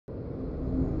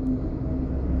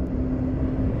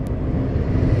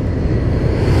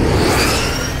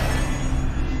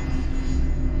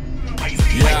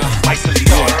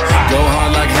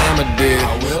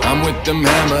them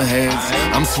hammerheads.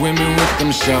 I'm swimming with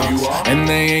them sharks, and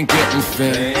they ain't getting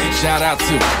fed. Shout out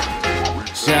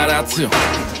to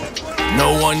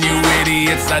no one, you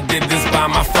idiots. I did this by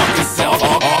my fucking self.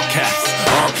 All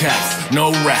caps,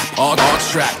 no rap, all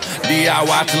trap.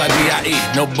 DIY till I DIE,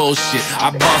 no bullshit.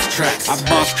 I boss tracks,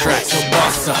 so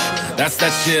boss up. That's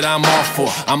that shit I'm all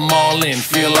for. I'm all in,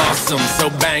 feel awesome. So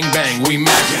bang bang, we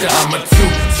matched up. I'm a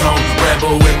two-tone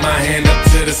rebel with my hand up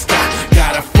to the sky.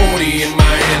 Got a 40 in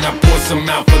my hand, I pour some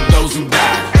out for those who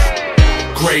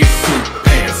died. Gray suit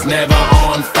pants, never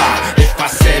on fire. If I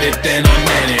said it, then I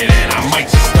meant it, and I might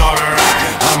just start a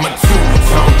riot. I'm a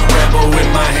two-tone rebel with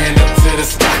my hand up to the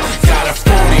sky. Got a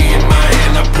 40 in my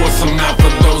hand, I pour some out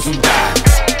for those who died.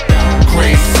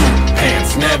 Gray suit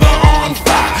pants, never on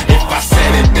fire. If I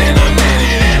said it, then I meant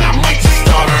it, and I might just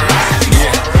start a riot.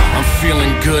 Yeah, I'm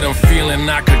feeling good, I'm feeling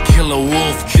I could kill a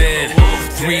wolf dead.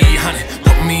 300,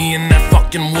 put me in that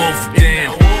fucking wolf den.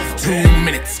 2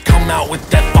 minutes, come out with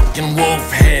that fucking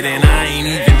wolf head, and I ain't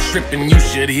even tripping. You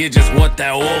should hear just what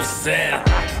that wolf said.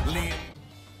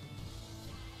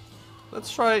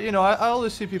 Let's try, you know, I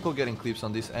always see people getting clips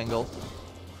on this angle.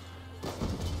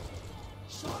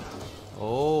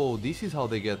 Oh, this is how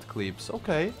they get clips.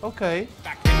 Okay.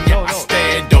 No. I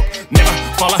stayed dope, never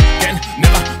fall again,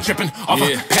 never tripping off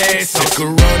a pace. Sick of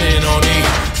running on me,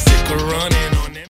 sick of running on